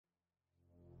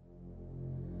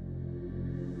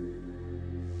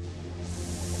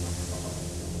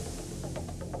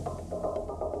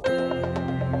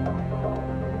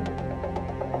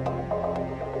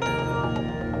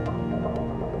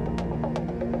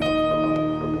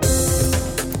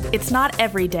It's not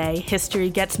every day history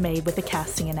gets made with a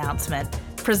casting announcement.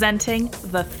 Presenting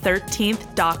the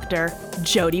 13th Doctor,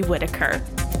 Jodie Whittaker.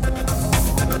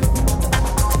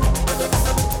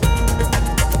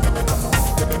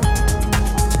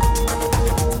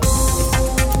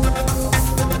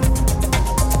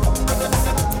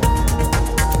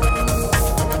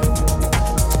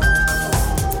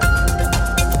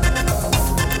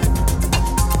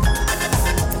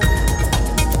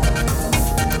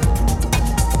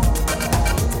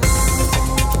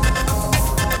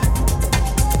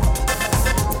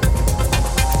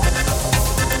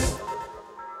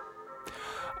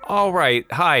 All right.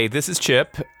 Hi, this is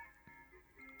Chip.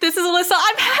 This is Alyssa.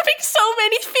 I'm having so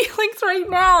many feelings right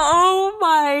now. Oh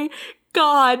my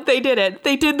God. They did it.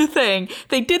 They did the thing.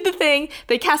 They did the thing.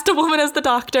 They cast a woman as the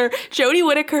Doctor. Jodie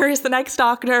Whittaker is the next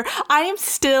Doctor. I am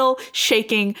still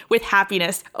shaking with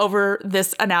happiness over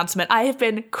this announcement. I have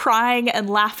been crying and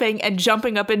laughing and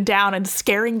jumping up and down and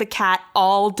scaring the cat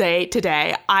all day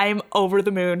today. I'm over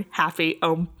the moon happy.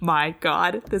 Oh my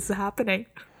God. This is happening.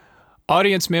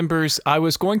 Audience members, I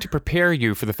was going to prepare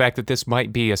you for the fact that this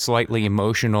might be a slightly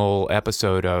emotional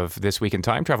episode of This Week in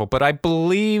Time Travel, but I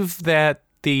believe that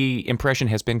the impression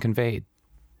has been conveyed.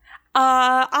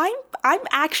 I'm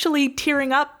actually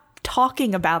tearing up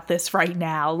talking about this right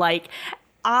now. Like,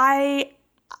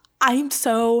 I'm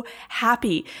so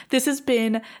happy. This has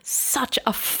been such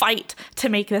a fight to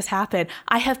make this happen.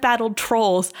 I have battled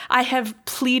trolls. I have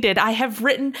pleaded. I have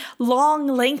written long,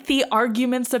 lengthy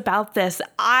arguments about this.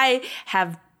 I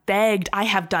have begged. I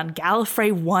have done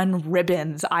Gallifrey 1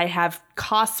 ribbons. I have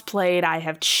cosplayed. I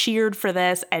have cheered for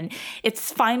this. And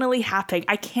it's finally happening.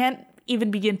 I can't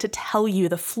even begin to tell you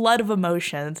the flood of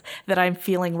emotions that I'm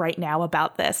feeling right now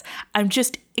about this.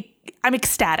 I'm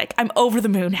ecstatic. I'm over the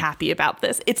moon happy about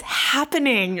this. It's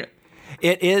happening.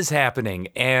 It is happening.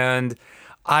 And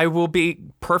I will be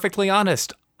perfectly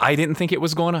honest. I didn't think it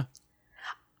was gonna.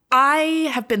 I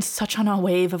have been such on a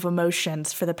wave of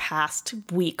emotions for the past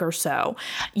week or so.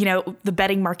 You know, the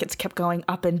betting markets kept going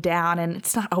up and down, and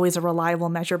it's not always a reliable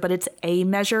measure, but it's a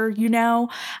measure, you know?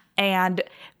 And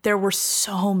there were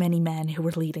so many men who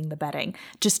were leading the betting,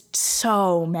 just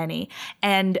so many.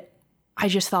 And I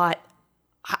just thought,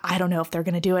 I don't know if they're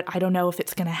going to do it. I don't know if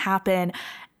it's going to happen.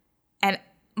 And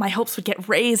my hopes would get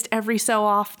raised every so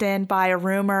often by a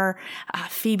rumor,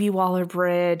 Phoebe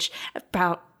Waller-Bridge,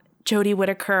 about Jodie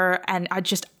Whittaker. And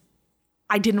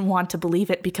I didn't want to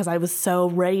believe it because I was so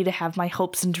ready to have my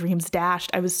hopes and dreams dashed.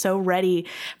 I was so ready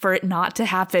for it not to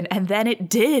happen. And then it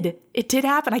did. It did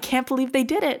happen. I can't believe they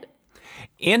did it.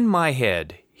 In my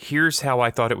head, here's how I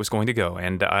thought it was going to go.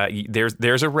 And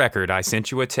there's a record. I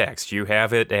sent you a text. You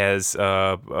have it as,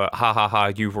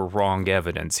 you were wrong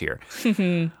evidence here.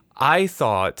 I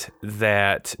thought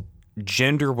that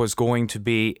gender was going to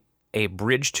be a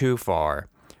bridge too far,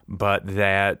 but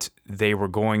that they were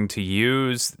going to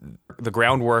use the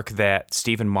groundwork that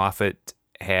Stephen Moffat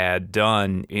had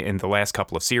done in the last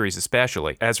couple of series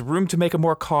especially as room to make a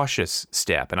more cautious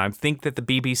step. And I think that the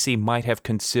BBC might have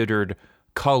considered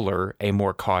color a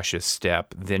more cautious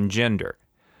step than gender.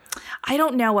 I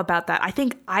don't know about that. I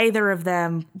think either of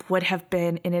them would have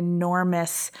been an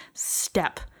enormous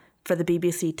step for the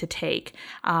BBC to take.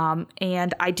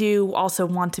 And I do also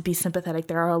want to be sympathetic.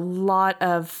 There are a lot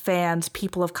of fans,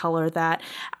 people of color, that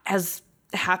as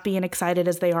happy and excited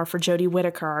as they are for Jodie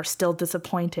Whittaker are still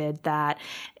disappointed that,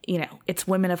 you know, it's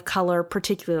women of color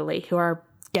particularly who are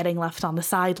getting left on the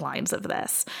sidelines of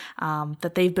this,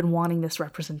 that they've been wanting this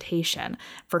representation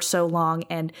for so long.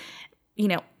 And, you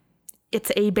know,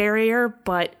 it's a barrier,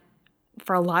 but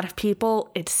for a lot of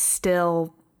people, it's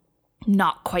still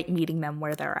not quite meeting them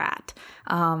where they're at.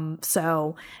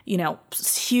 So, you know,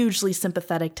 hugely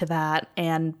sympathetic to that.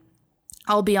 And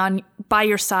I'll be by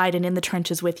your side and in the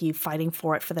trenches with you, fighting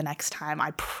for it for the next time.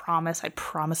 I promise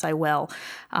I will.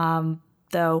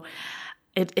 Though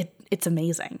it's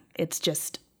amazing. It's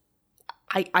just,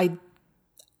 I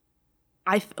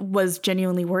was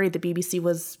genuinely worried the BBC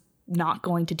was not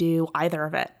going to do either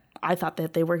of it. I thought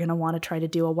that they were going to want to try to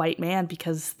do a white man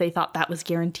because they thought that was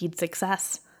guaranteed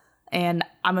success. And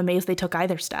I'm amazed they took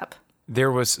either step.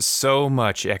 There was so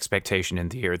much expectation in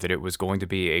the air that it was going to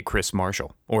be a Chris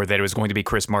Marshall, or that it was going to be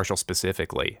Chris Marshall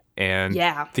specifically. And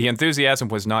the enthusiasm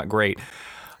was not great.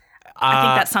 I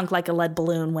think that sunk like a lead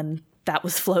balloon when that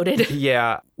was floated.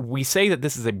 Yeah. We say that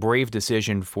this is a brave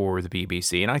decision for the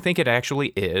BBC, and I think it actually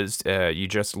is. You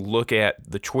just look at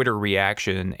the Twitter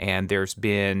reaction, and there's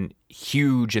been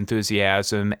huge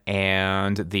enthusiasm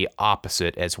and the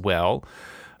opposite as well.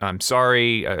 I'm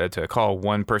sorry to call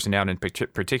one person out in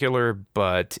particular,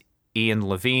 but Ian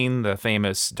Levine, the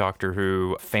famous Doctor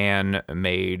Who fan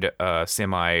made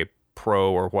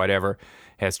semi-pro or whatever,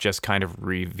 has just kind of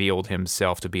revealed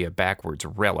himself to be a backwards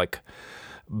relic.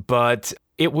 But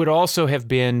it would also have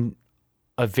been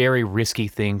a very risky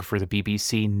thing for the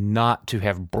BBC not to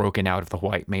have broken out of the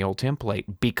white male template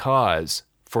because,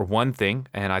 for one thing,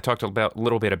 and I talked a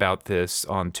little bit about this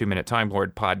on 2 Minute Time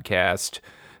Lord podcast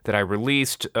that I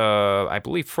released, I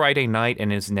believe, Friday night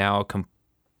and is now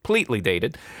completely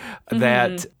dated,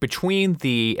 that between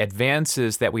the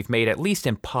advances that we've made, at least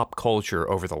in pop culture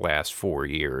over the last 4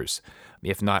 years,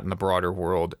 if not in the broader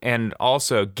world, and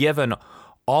also given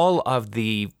all of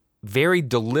the very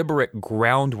deliberate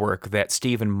groundwork that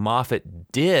Stephen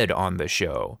Moffat did on the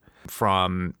show,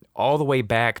 from all the way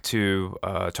back to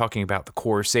talking about the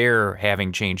Corsair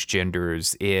having changed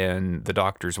genders in The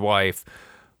Doctor's Wife,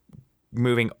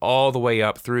 moving all the way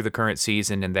up through the current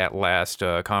season in that last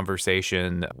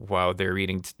conversation while they're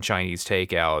eating Chinese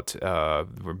takeout,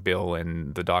 where Bill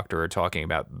and the Doctor are talking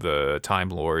about the Time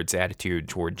Lords' attitude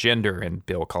toward gender, and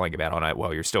Bill calling him out on it,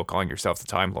 well, you're still calling yourself the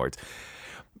Time Lords.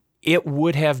 It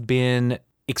would have been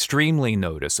extremely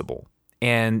noticeable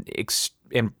and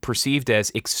perceived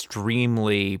as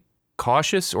extremely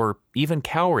cautious or even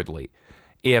cowardly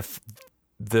if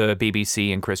the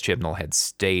BBC and Chris Chibnall had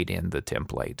stayed in the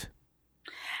template.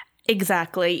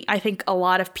 Exactly. I think a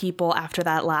lot of people after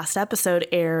that last episode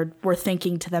aired were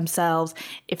thinking to themselves,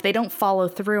 if they don't follow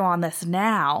through on this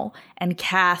now and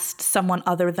cast someone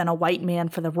other than a white man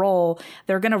for the role,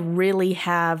 they're going to really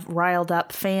have riled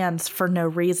up fans for no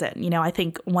reason. You know, I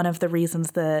think one of the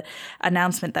reasons the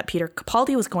announcement that Peter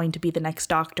Capaldi was going to be the next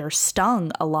Doctor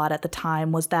stung a lot at the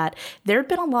time was that there'd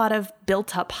been a lot of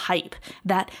built up hype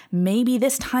that maybe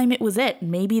this time it was it.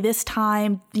 Maybe this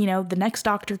time, you know, the next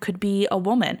Doctor could be a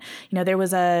woman. You know, there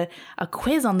was a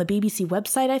quiz on the BBC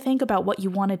website, I think, about what you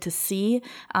wanted to see.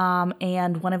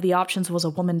 And one of the options was a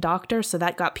woman doctor. So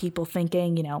that got people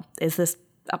thinking, you know, is this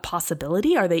a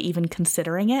possibility? Are they even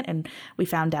considering it? And we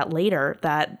found out later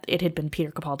that it had been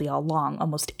Peter Capaldi all along,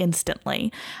 almost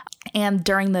instantly. And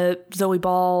during the Zoe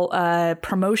Ball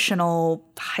promotional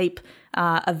hype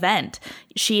event,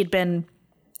 she had been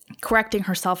correcting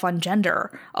herself on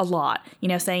gender a lot, you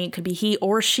know, saying it could be he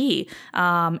or she.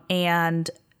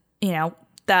 And you know,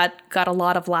 that got a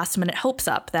lot of last minute hopes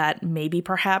up that maybe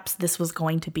perhaps this was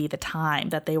going to be the time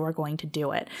that they were going to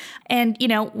do it. And, you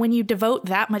know, when you devote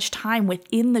that much time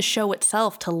within the show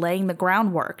itself to laying the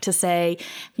groundwork to say,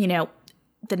 you know,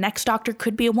 the next Doctor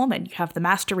could be a woman. You have the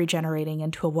Master regenerating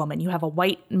into a woman. You have a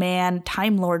white man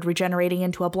Time Lord regenerating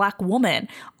into a black woman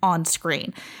on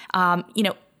screen. You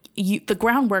know, the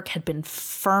groundwork had been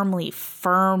firmly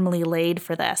laid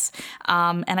for this.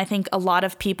 And I think a lot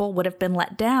of people would have been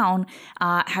let down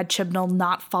had Chibnall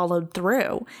not followed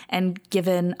through and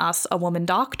given us a woman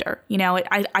Doctor. You know,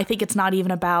 I think it's not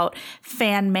even about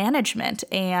fan management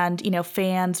and, you know,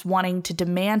 fans wanting to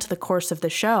demand the course of the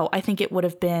show. I think it would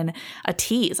have been a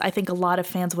tease. I think a lot of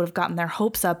fans would have gotten their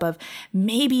hopes up of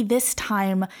maybe this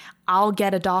time I'll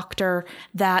get a Doctor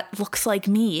that looks like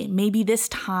me. Maybe this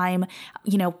time,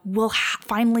 you know, we'll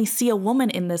finally see a woman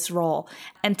in this role.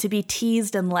 And to be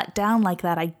teased and let down like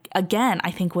that,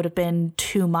 I think would have been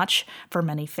too much for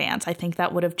many fans. I think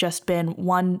that would have just been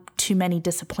one too many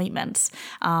disappointments.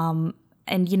 And,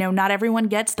 you know, not everyone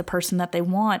gets the person that they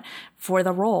want for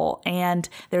the role. And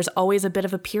there's always a bit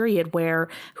of a period where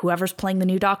whoever's playing the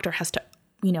new Doctor has to,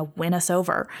 you know, win us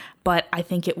over. But I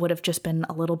think it would have just been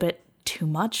a little bit too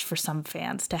much for some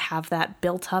fans to have that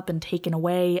built up and taken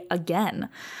away again.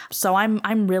 So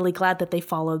I'm really glad that they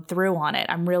followed through on it.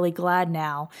 I'm really glad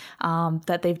now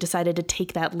that they've decided to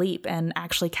take that leap and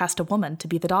actually cast a woman to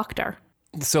be the Doctor.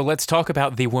 So let's talk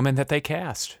about the woman that they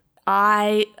cast.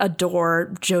 I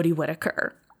adore Jodie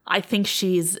Whittaker. I think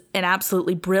she's an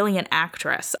absolutely brilliant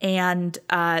actress. And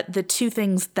the two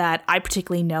things that I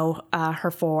particularly know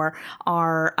her for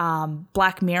are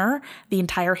Black Mirror, the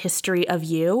entire history of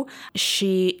you.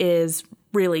 She is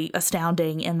really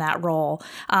astounding in that role.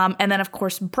 And then, of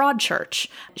course, Broadchurch.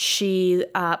 She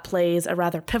plays a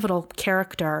rather pivotal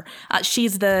character.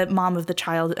 She's the mom of the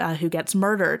child who gets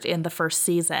murdered in the first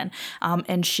season.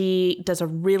 And she does a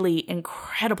really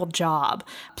incredible job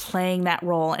playing that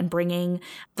role and bringing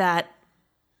that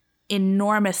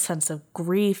enormous sense of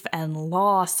grief and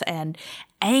loss and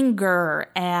anger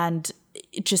and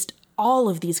just all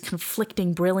of these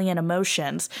conflicting, brilliant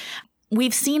emotions.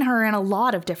 We've seen her in a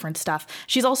lot of different stuff.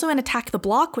 She's also in Attack the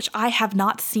Block, which I have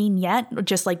not seen yet.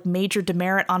 Just like major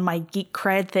demerit on my geek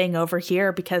cred thing over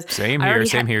here because same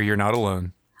here. You're not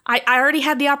alone. I already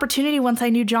had the opportunity once I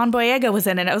knew John Boyega was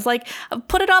in it. I was like,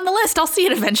 put it on the list. I'll see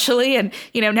it eventually. And,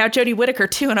 now Jodie Whittaker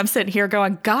too. And I'm sitting here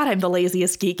going, God, I'm the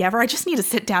laziest geek ever. I just need to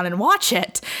sit down and watch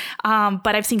it.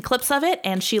 But I've seen clips of it,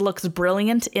 and she looks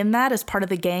brilliant in that as part of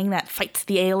the gang that fights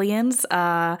the aliens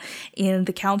in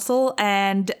the council.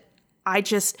 And I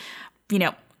just,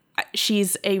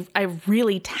 she's a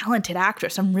really talented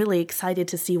actress. I'm really excited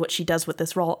to see what she does with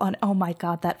this role. And oh my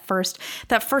God, that first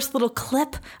little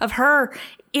clip of her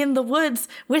in the woods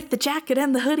with the jacket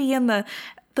and the hoodie and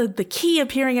the key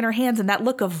appearing in her hands and that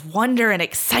look of wonder and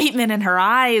excitement in her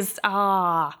eyes.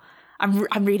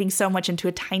 I'm reading so much into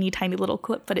a tiny, tiny little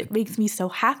clip, but it makes me so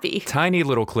happy. Tiny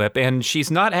little clip, and she's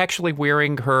not actually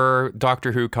wearing her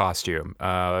Doctor Who costume.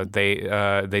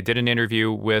 They did an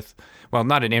interview with, well,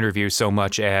 not an interview so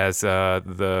much as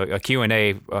a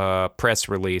Q&A press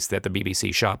release that the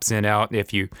BBC shop sent out.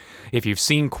 If you've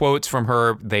seen quotes from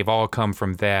her, they've all come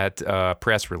from that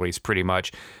press release pretty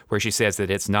much, where she says that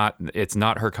it's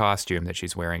not her costume that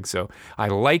she's wearing. So I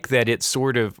like that it's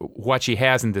sort of what she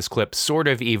has in this clip sort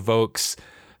of evokes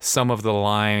some of the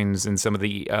lines and some of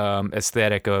the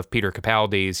aesthetic of Peter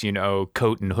Capaldi's,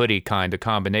 coat and hoodie kind of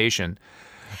combination.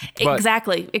 But,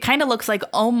 exactly. It kind of looks like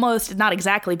almost, not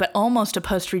exactly, but almost a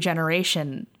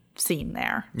post-Regeneration scene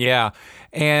there. Yeah.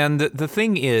 And the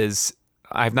thing is,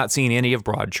 I've not seen any of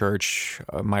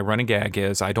Broadchurch. My running gag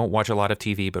is I don't watch a lot of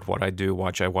TV, but what I do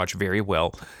watch, I watch very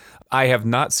well. I have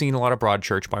not seen a lot of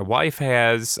Broadchurch. My wife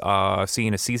has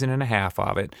seen a season and a half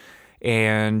of it,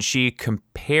 and she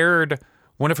compared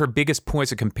one of her biggest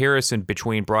points of comparison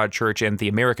between Broadchurch and the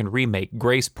American remake,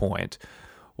 Grace Point,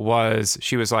 was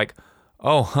she was like,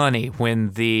 oh, honey,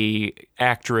 when the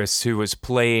actress who was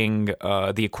playing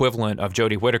the equivalent of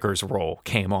Jodie Whittaker's role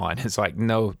came on, it's like,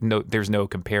 no, there's no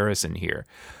comparison here.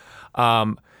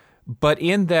 But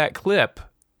in that clip,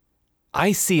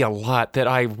 I see a lot that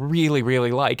I really,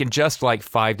 really like. In just like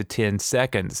 5 to 10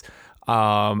 seconds,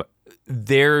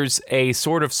 there's a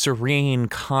sort of serene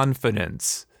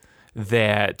confidence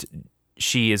that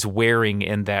she is wearing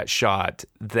in that shot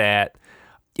that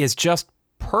is just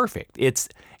perfect. It's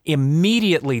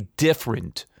immediately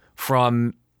different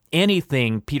from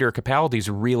anything Peter Capaldi's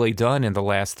really done in the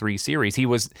last 3 series.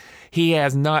 He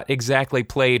has not exactly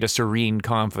played a serene,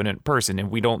 confident person,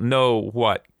 and we don't know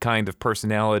what kind of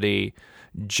personality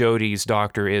Jodie's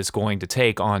Doctor is going to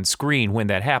take on screen when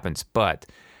that happens. But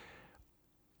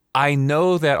I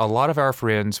know that a lot of our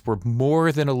friends were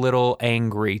more than a little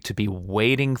angry to be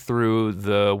wading through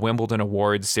the Wimbledon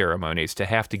Awards ceremonies to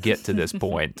have to get to this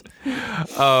point.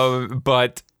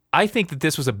 But I think that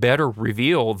this was a better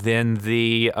reveal than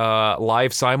the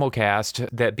live simulcast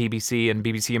that BBC and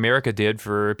BBC America did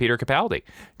for Peter Capaldi.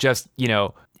 Just,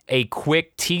 a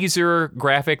quick teaser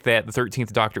graphic that the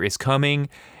 13th Doctor is coming,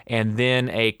 and then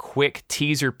a quick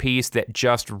teaser piece that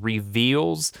just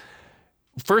reveals.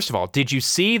 First of all, did you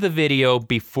see the video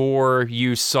before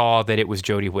you saw that it was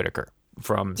Jodie Whittaker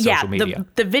from social media?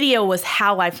 The video was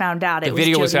how I found out it was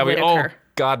Jodie Whittaker. Oh,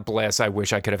 God bless. I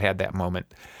wish I could have had that moment.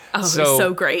 Oh, it was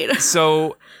so great.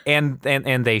 and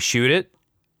they shoot it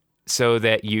so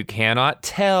that you cannot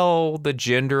tell the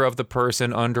gender of the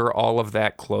person under all of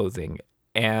that clothing.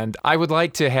 And I would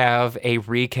like to have a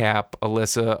recap,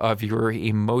 Alyssa, of your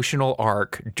emotional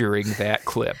arc during that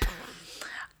clip.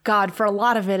 God, for a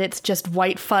lot of it, it's just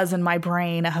white fuzz in my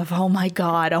brain of, oh my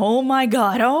God, oh my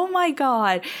God, oh my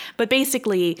God. But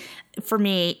basically, for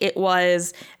me, it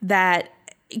was that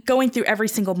going through every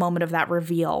single moment of that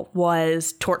reveal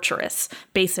was torturous,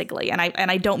 basically. And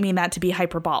I don't mean that to be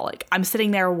hyperbolic. I'm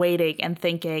sitting there waiting and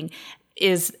thinking,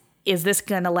 is this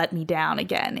going to let me down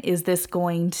again? Is this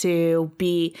going to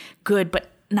be good, but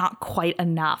not quite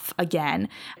enough again?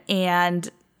 And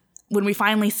when we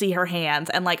finally see her hands,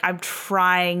 and I'm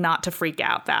trying not to freak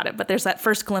out about it, but there's that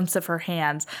first glimpse of her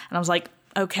hands, and I was like,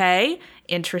 okay,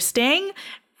 interesting.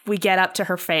 We get up to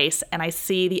her face, and I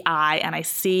see the eye, and I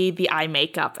see the eye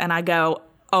makeup, and I go,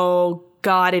 oh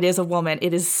God, it is a woman.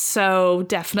 It is so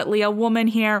definitely a woman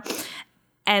here.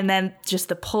 And then just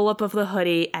the pull up of the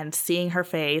hoodie and seeing her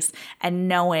face and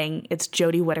knowing it's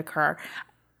Jodie Whittaker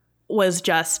was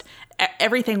just,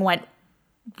 everything went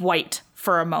white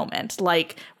for a moment.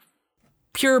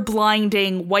 Pure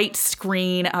blinding white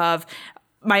screen of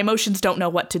my emotions don't know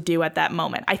what to do at that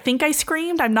moment. I think I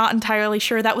screamed. I'm not entirely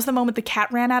sure. That was the moment the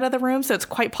cat ran out of the room, so it's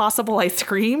quite possible I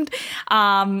screamed.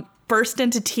 Burst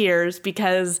into tears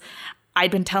because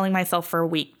I'd been telling myself for a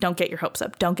week, don't get your hopes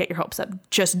up. Don't get your hopes up.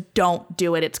 Just don't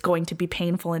do it. It's going to be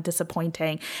painful and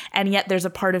disappointing. And yet there's a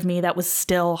part of me that was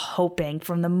still hoping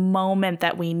from the moment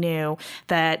that we knew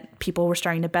that people were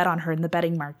starting to bet on her in the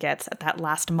betting markets at that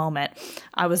last moment.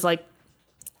 I was like,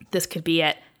 this could be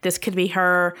it. this could be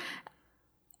her.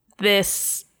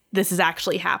 This is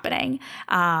actually happening.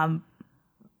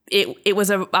 It was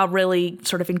a really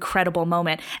sort of incredible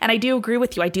moment. And I do agree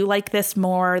with you. I do like this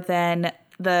more than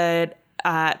the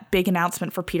big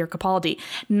announcement for Peter Capaldi.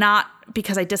 Not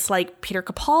because I dislike Peter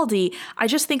Capaldi. I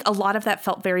just think a lot of that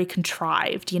felt very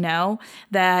contrived,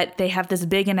 that they have this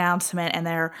big announcement and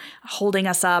they're holding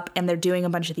us up and they're doing a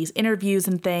bunch of these interviews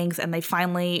and things. And they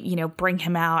finally, bring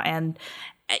him out. And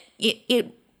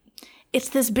it's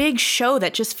this big show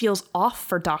that just feels off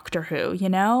for Doctor Who,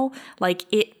 like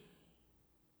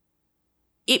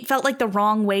it felt like the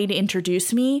wrong way to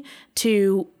introduce me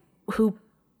to who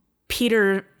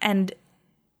Peter and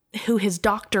who his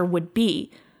doctor would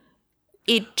be.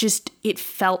 It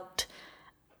felt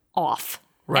off.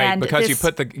 Right, and because you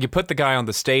put the guy on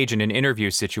the stage in an interview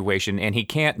situation and he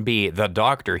can't be the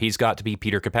doctor. He's got to be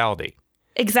Peter Capaldi.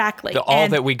 Exactly. All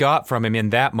that we got from him in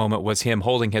that moment was him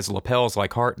holding his lapels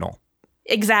like Hartnell.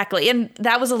 Exactly. And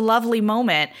that was a lovely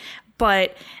moment,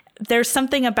 but there's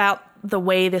something about the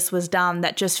way this was done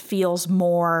that just feels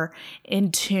more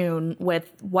in tune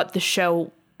with what the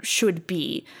show should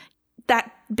be.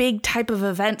 That big type of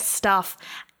event stuff,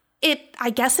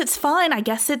 I guess it's fun. I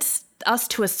guess it's us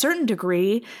to a certain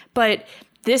degree, but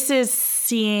this is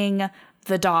seeing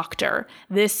the doctor.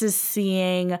 This is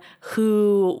seeing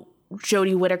who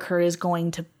Jodie Whittaker is going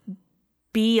to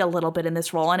be a little bit in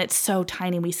this role. And it's so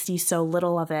tiny. We see so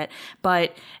little of it,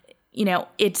 but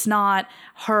it's not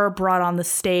her brought on the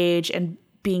stage and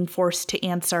being forced to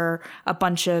answer a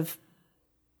bunch of,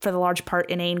 for the large part,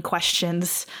 inane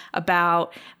questions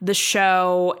about the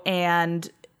show. And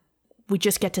we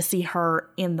just get to see her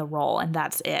in the role, and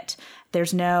that's it.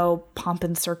 There's no pomp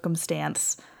and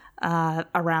circumstance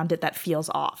around it that feels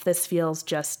off. This feels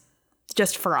just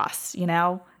for us,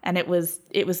 and it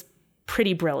was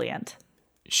pretty brilliant.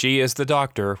 She is the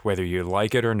doctor, whether you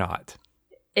like it or not.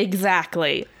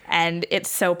 Exactly. And it's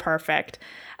so perfect.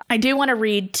 I do want to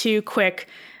read 2 quick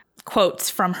quotes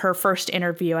from her first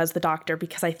interview as the doctor,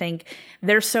 because I think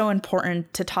they're so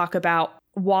important to talk about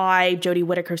why Jodie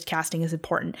Whittaker's casting is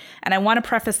important. And I want to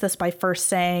preface this by first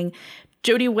saying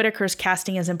Jodie Whittaker's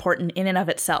casting is important in and of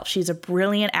itself. She's a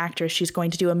brilliant actress. She's going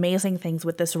to do amazing things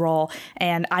with this role,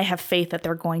 and I have faith that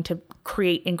they're going to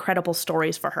create incredible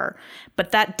stories for her.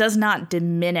 But that does not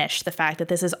diminish the fact that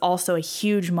this is also a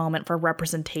huge moment for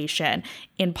representation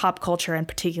in pop culture and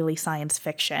particularly science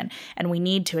fiction. And we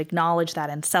need to acknowledge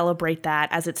that and celebrate that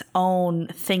as its own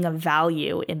thing of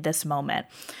value in this moment.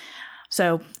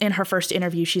 So in her first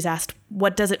interview, she's asked,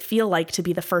 what does it feel like to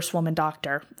be the first woman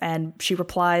doctor? And she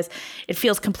replies, it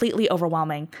feels completely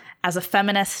overwhelming. As a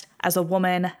feminist, as a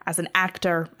woman, as an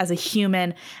actor, as a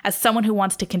human, as someone who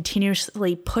wants to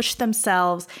continuously push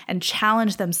themselves and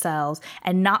challenge themselves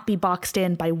and not be boxed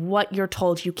in by what you're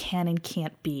told you can and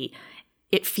can't be.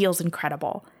 It feels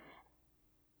incredible.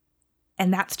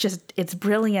 And it's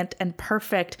brilliant and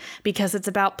perfect because it's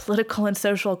about political and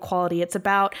social equality. It's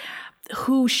about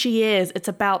who she is. It's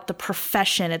about the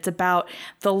profession. It's about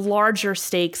the larger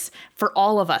stakes for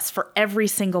all of us, for every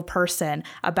single person,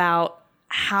 about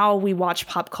how we watch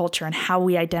pop culture and how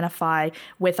we identify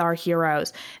with our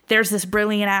heroes. There's this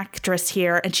brilliant actress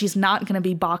here, and she's not going to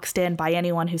be boxed in by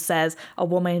anyone who says a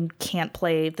woman can't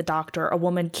play the doctor, a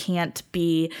woman can't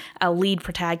be a lead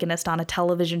protagonist on a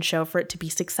television show for it to be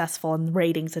successful in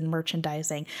ratings and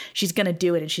merchandising. She's going to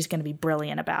do it, and she's going to be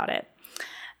brilliant about it.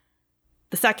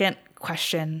 The second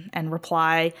question and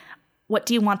reply, what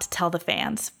do you want to tell the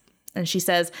fans? And she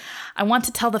says, I want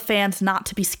to tell the fans not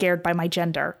to be scared by my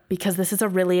gender because this is a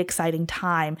really exciting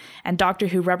time and Doctor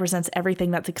Who represents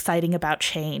everything that's exciting about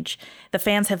change. The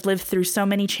fans have lived through so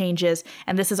many changes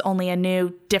and this is only a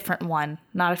new, different one,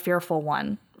 not a fearful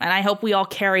one. And I hope we all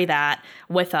carry that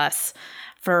with us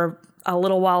for a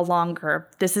little while longer.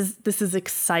 This is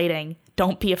exciting.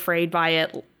 Don't be afraid by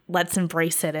it. Let's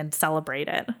embrace it and celebrate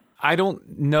it. I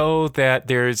don't know that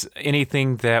there's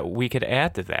anything that we could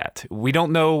add to that. We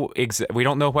don't know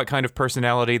what kind of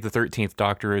personality the 13th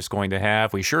Doctor is going to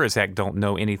have. We sure as heck don't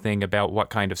know anything about what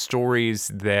kind of stories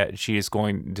that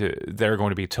they're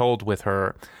going to be told with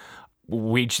her.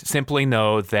 We simply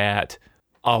know that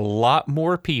a lot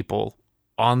more people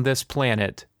on this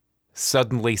planet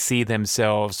suddenly see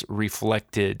themselves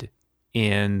reflected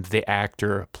in the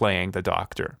actor playing the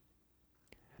Doctor.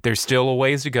 There's still a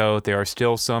ways to go. There are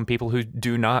still some people who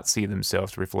do not see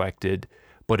themselves reflected,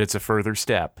 but it's a further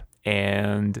step.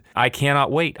 And I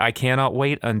cannot wait. I cannot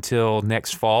wait until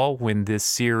next fall when this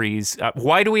series...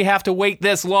 why do we have to wait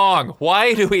this long?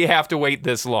 Why do we have to wait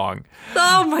this long?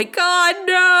 Oh my God,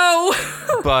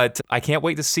 no! But I can't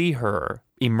wait to see her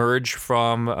emerge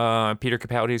from Peter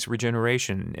Capaldi's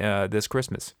Regeneration this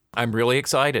Christmas. I'm really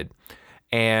excited.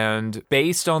 And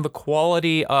based on the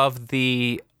quality of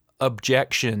the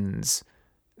objections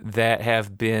that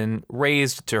have been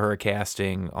raised to her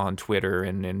casting on Twitter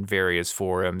and in various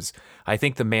forums, I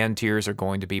think the man tears are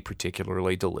going to be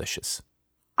particularly delicious.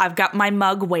 I've got my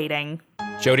mug waiting.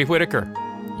 Jodie Whittaker,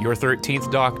 your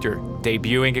 13th Doctor,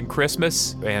 debuting at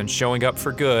Christmas and showing up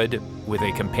for good with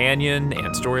a companion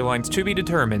and storylines to be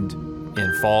determined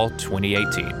in fall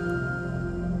 2018.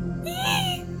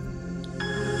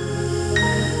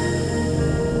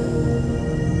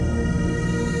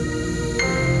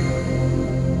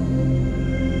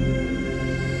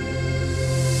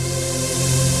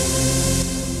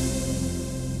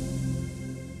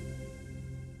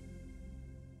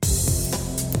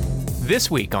 This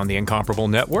week on the Incomparable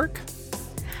Network,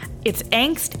 it's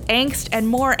angst, and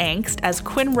more angst as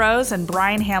Quinn Rose and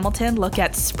Brian Hamilton look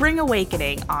at Spring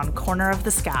Awakening on Corner of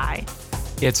the Sky.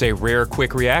 It's a rare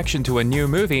quick reaction to a new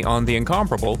movie on The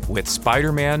Incomparable with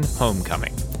Spider-Man: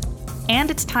 Homecoming. And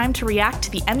it's time to react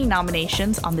to the Emmy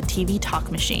nominations on the TV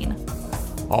Talk Machine.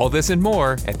 All this and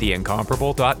more at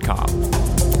theincomparable.com.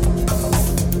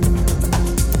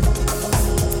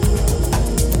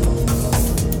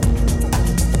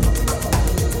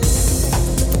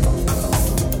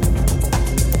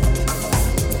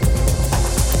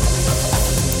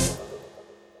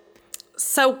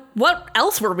 So what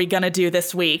else were we going to do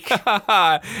this week?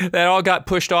 That all got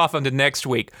pushed off onto next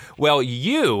week. Well,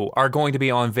 you are going to be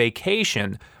on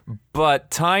vacation, but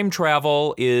time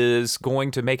travel is going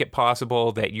to make it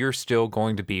possible that you're still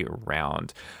going to be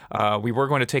around. We were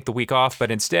going to take the week off,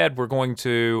 but instead we're going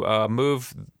to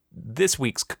move this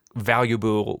week's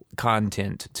valuable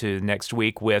content to next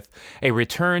week with a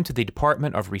return to the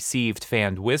Department of Received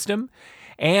Fan Wisdom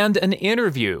and an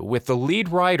interview with the lead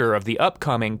writer of the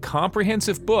upcoming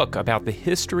comprehensive book about the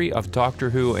history of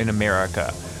Doctor Who in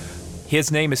America.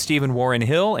 His name is Stephen Warren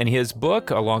Hill, and his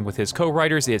book, along with his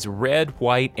co-writers, is Red,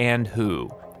 White, and Who.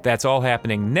 That's all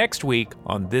happening next week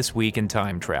on This Week in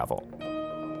Time Travel.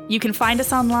 You can find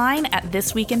us online at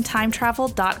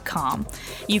thisweekintimetravel.com.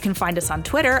 You can find us on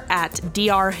Twitter at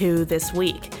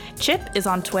drwhothisweek. Chip is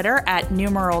on Twitter at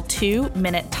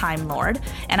 @2MinuteTimeLord,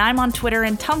 and I'm on Twitter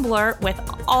and Tumblr with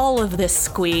all of this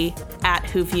squee at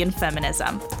Whovian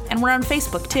Feminism. And we're on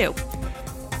Facebook too.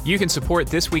 You can support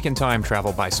This Week in Time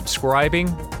Travel by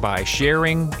subscribing, by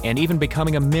sharing, and even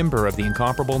becoming a member of the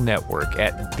Incomparable Network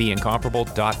at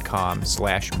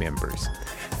theincomparable.com/members.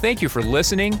 Thank you for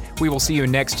listening. We will see you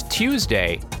next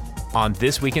Tuesday on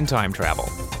This Week in Time Travel.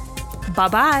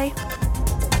 Bye-bye.